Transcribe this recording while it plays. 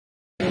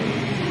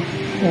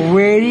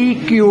very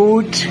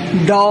cute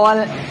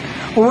doll,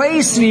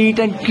 very sweet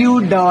and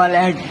cute doll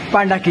at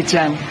Panda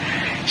Kitchen.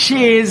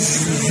 She is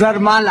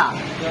Zarmala.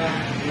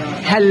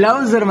 Hello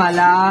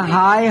Zarmala.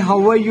 Hi, how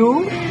are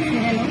you?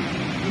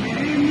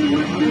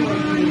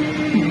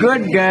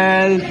 Good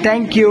girl.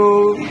 Thank you.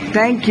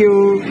 Thank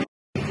you.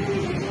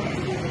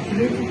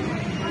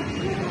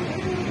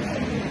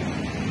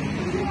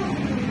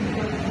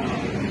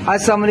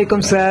 Assalamu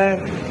alaikum sir.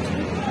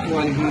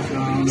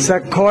 Sir,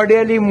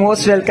 cordially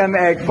most welcome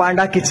at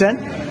Panda Kitchen.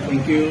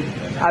 Thank you.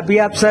 अभी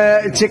आप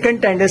sir chicken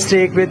tender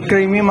stake with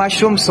creamy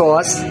mushroom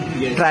sauce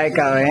try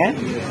कर रहे हैं.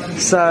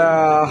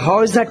 Sir,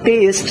 how is the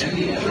test?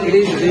 It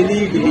is really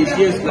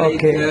delicious, like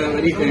Okay.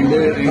 very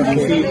tender and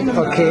juicy.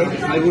 Okay.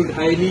 I would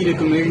highly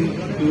recommend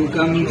to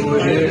come over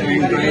here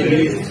and try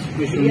these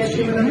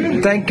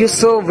mushrooms. Thank you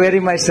so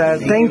very much, sir.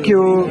 Thank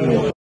you.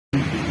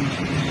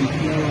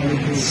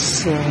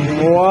 So,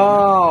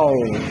 wow.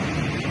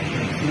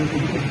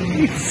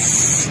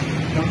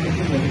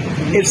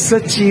 It's so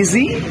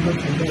cheesy.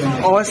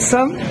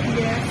 Awesome.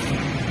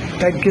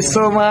 Thank you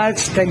so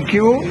much. Thank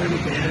you.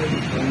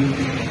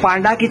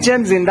 Panda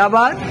Kitchen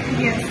Zindabad.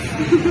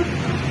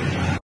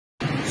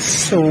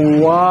 So,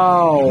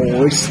 wow,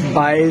 it's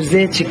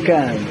spicy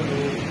chicken.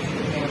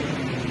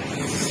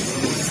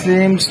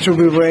 Seems to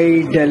be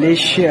very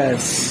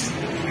delicious.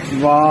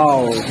 Wow,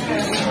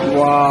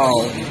 wow.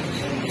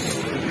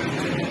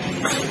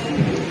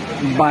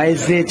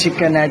 Spicy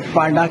chicken at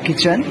Panda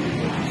Kitchen.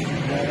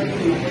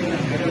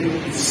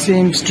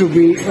 Seems to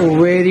be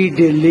very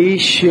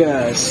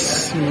delicious.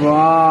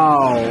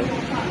 Wow.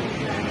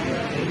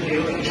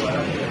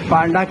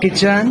 Panda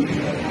Kitchen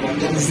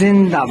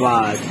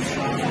Zindabad.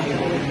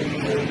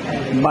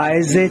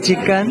 Spicy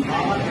chicken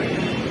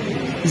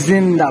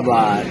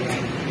Zindabad.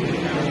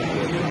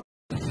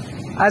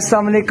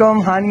 Assalamu alaikum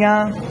Hania.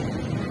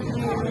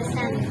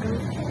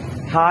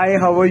 Hi,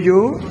 how are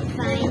you?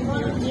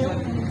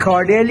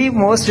 Cordially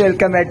most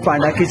welcome at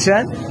Panda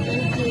Kitchen.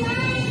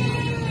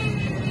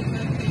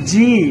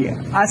 Ji,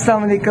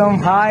 Assalamu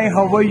alaikum. Hi,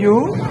 how are you?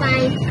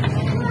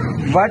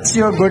 Fine. What's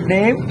your good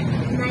name?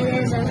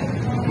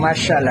 My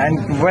Mashallah,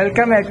 and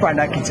welcome at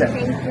Panda Kitchen.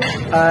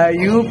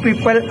 You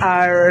people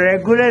are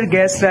regular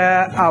guests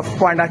of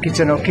Panda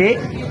Kitchen, okay?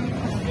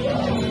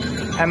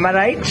 Am I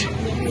right?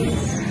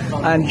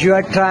 And you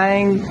are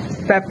trying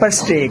pepper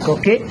steak,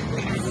 okay?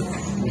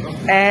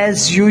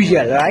 As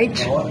usual, right?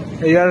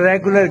 You are a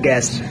regular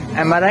guest.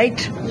 Am I right?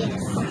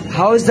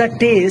 How's the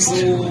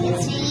taste?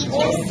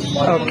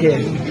 Okay.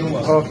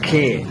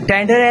 Okay.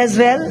 Tender as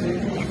well?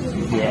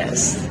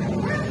 Yes.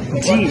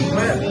 Gee.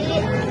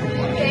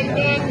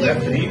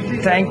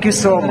 Thank you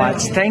so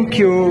much. Thank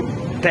you.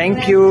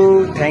 Thank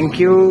you. Thank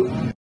you.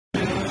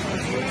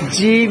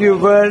 Ji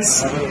viewers,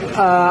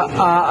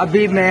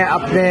 अभी मैं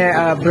अपने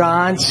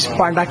branch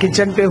पांडा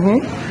kitchen पे हूँ.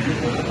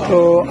 तो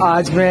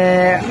आज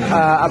मैं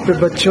अपने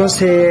बच्चों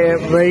से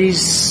वेरी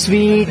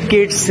स्वीट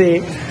किड्स से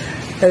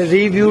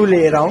रिव्यू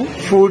ले रहा हूँ,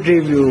 food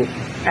review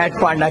eight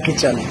Panda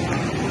kitchen.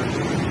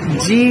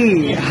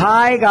 Ji,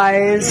 hi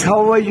guys,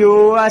 how are you?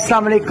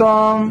 अस्सलाम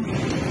वालेकुम.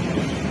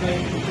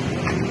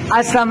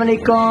 अस्सलाम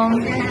वालेकुम.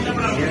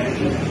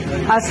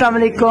 अस्सलाम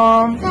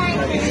वालेकुम.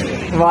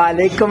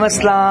 Walaikum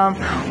assalam.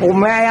 Oh,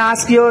 may I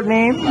ask your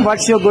name?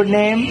 What's your good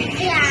name?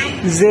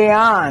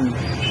 Zayan.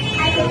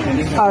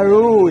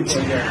 Aruj.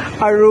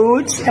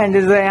 Aruj and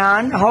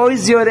Zayan. How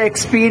is your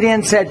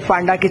experience at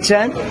Panda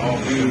Kitchen?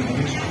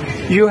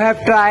 You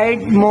have tried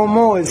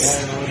momos.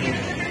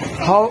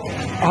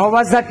 How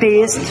was the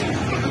taste?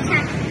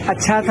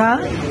 अच्छा था?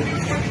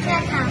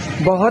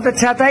 बहुत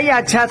अच्छा था या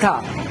अच्छा था?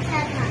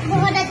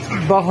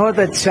 बहुत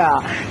अच्छा.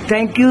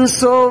 Thank you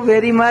so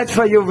very much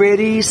for your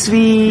very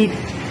sweet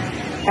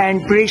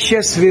and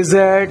precious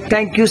visit.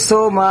 Thank you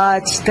so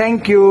much.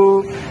 Thank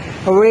you.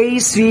 Very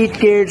sweet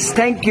kids.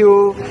 Thank you.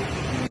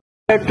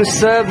 To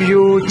serve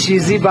you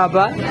cheesy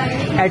baba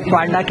at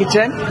Panda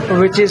Kitchen,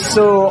 which is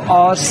so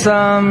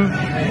awesome,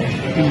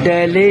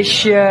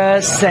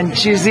 delicious and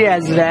cheesy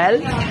as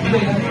well.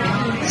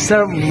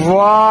 So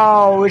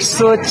wow, it's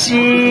so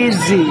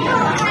cheesy.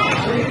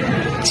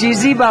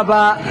 Cheesy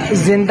baba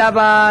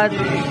Zindabad.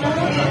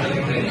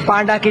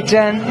 Panda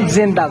Kitchen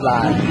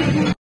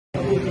Zindabad.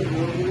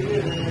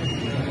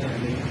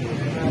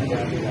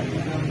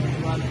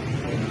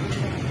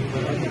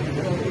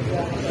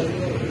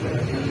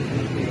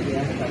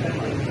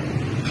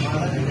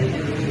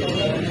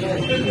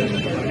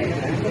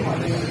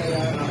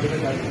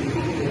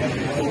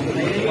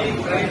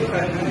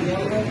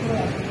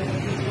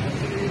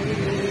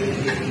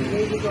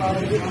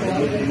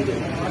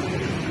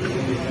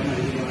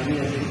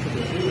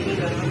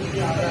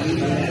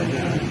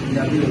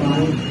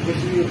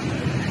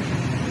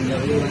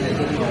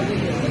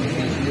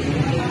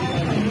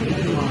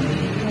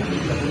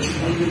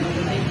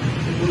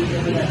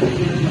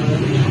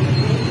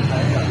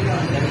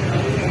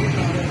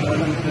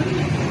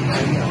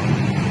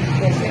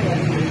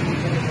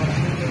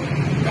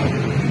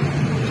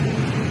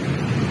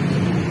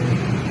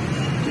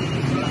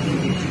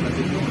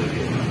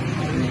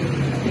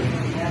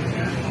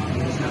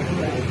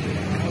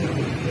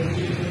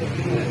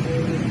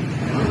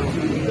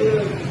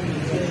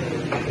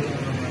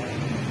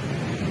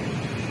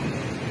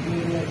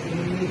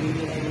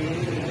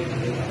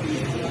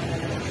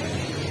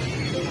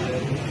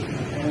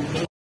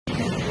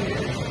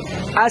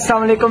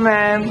 Assalamu alaikum,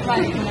 ma'am.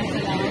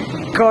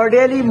 Walaikum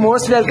Cordially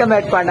most welcome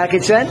at Panda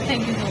Kitchen.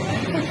 Thank you so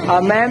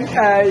much. Ma'am,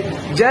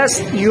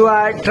 just you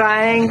are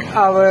trying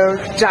our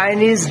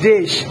Chinese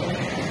dish,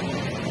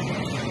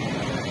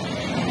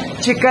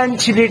 chicken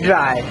chili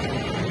dry,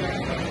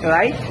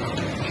 right?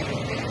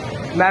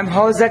 Ma'am,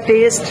 how's the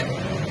taste?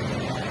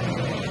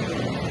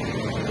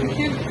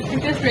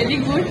 It is really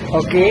good.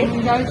 Okay.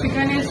 And the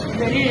chicken is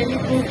really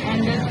good,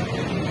 and the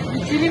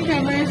chili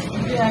flavor is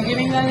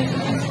giving a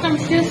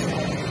sumptuous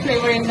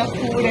flavor in the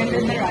food and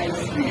in the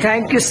rice.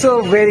 Thank you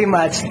so very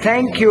much.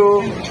 Thank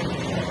you.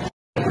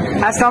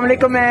 Assalamu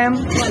alaikum, ma'am.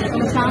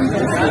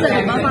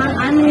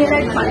 I'm here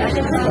at Panda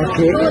Kitchen.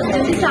 Okay. तो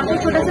जल्दी से आपको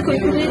छोटा सा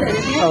quick review दे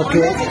देती हूँ.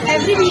 Okay.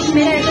 Every week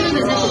मेरा ऐसा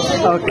विजिट होता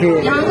है. Okay.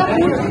 यहाँ का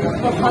फूड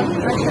बहुत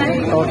अच्छा है.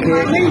 Okay.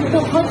 एनवायरनमेंट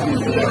बहुत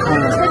सुंदर है.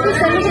 सबकी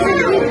सर्विसेज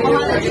भी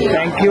बहुत अच्छी है.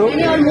 Thank you.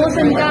 मैंने ऑलमोस्ट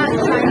इनका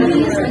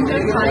चाइनीज, इनका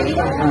थाई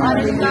और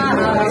इनका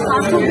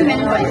फास्ट फूड भी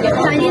मैंने ट्राई किया.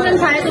 चाइनीज एंड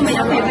थाई तो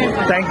मेरा फेवरेट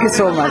है. Thank you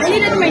so much. Highly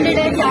recommended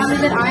है कि आप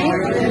इधर आए,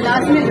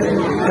 लाजमी विजिट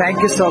करें. Thank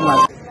you so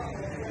much.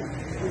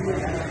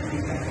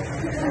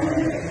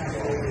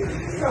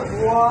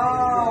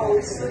 Wow,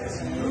 it's so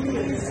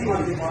cheesy.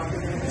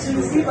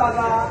 Cheesy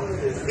Baba,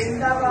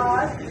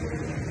 Zindabad.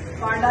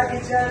 Panda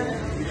Kitchen,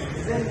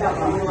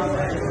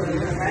 Zindabad.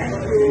 Thank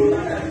you.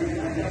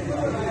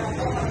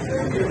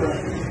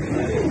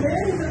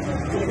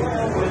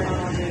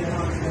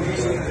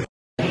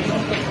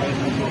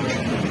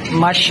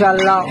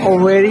 Mashallah, a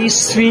very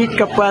sweet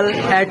couple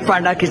at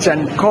Panda Kitchen.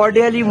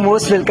 Cordially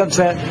most welcome,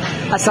 sir.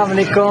 Assalamu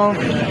alaikum.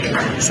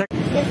 Sir.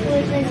 The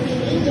food was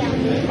really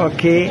yummy,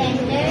 Okay,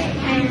 tender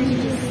and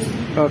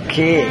juicy.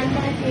 okay.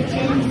 Panda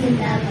Kitchen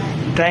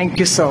Zindabad. Thank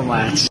you so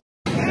much.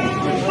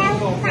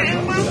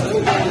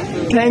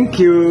 Thank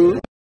you.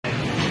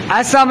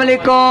 Assalamu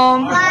alaikum.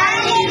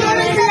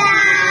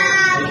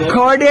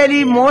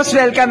 Cordially most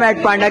welcome at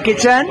Panda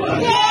Kitchen.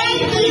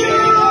 Thank you.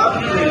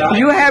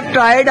 You have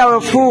tried our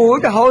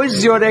food. How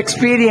is your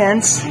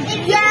experience? And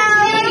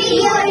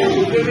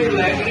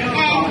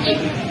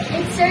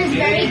it serves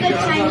very good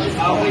Chinese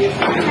food.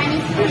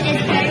 Chinese food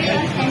is very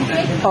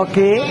authentic.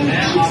 Okay, And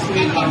each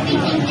and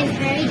everything is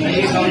very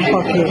delicious.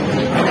 okay.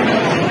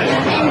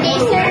 And they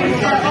serve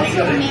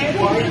also American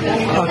food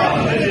and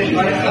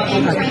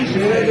Chinese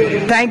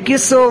food. Thank you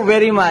so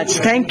very much.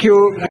 Thank you.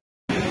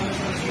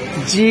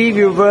 Ji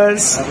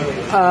viewers,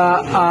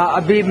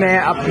 अभी मैं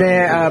अपने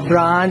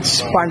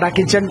branch पांडा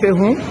kitchen पे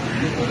हूँ.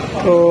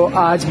 तो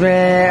आज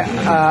मैं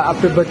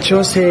अपने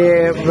बच्चों से,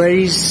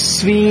 वेरी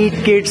स्वीट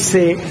किड्स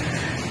से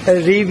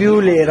रिव्यू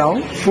ले रहा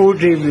हूँ, food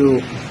review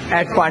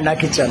eight Panda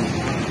kitchen.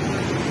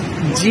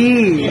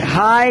 Ji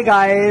hi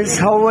guys,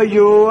 how are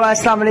you?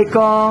 अस्सलाम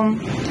वालेकुम.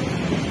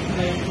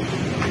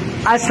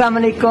 अस्सलाम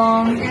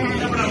वालेकुम.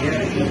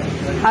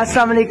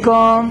 अस्सलाम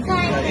वालेकुम.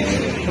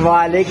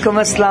 Walaikum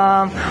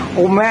assalam.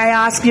 Oh, may I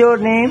ask your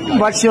name?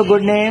 What's your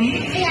good name?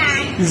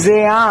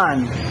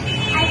 Zayan.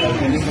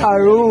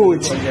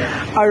 Aruj.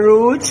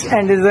 Aruj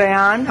and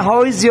Zayan,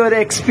 how is your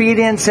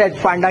experience at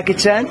Panda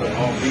Kitchen?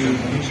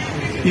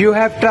 You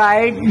have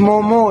tried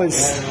momos.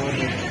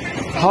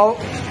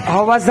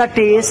 How was the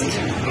taste?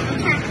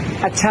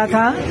 अच्छा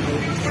था?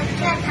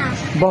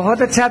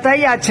 बहुत अच्छा था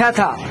या अच्छा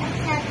था?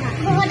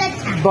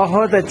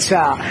 बहुत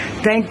अच्छा.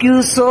 Thank you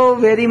so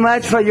very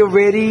much for your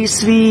very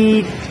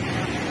sweet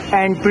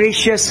and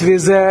precious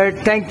visit.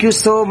 Thank you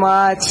so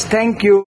much. Thank you.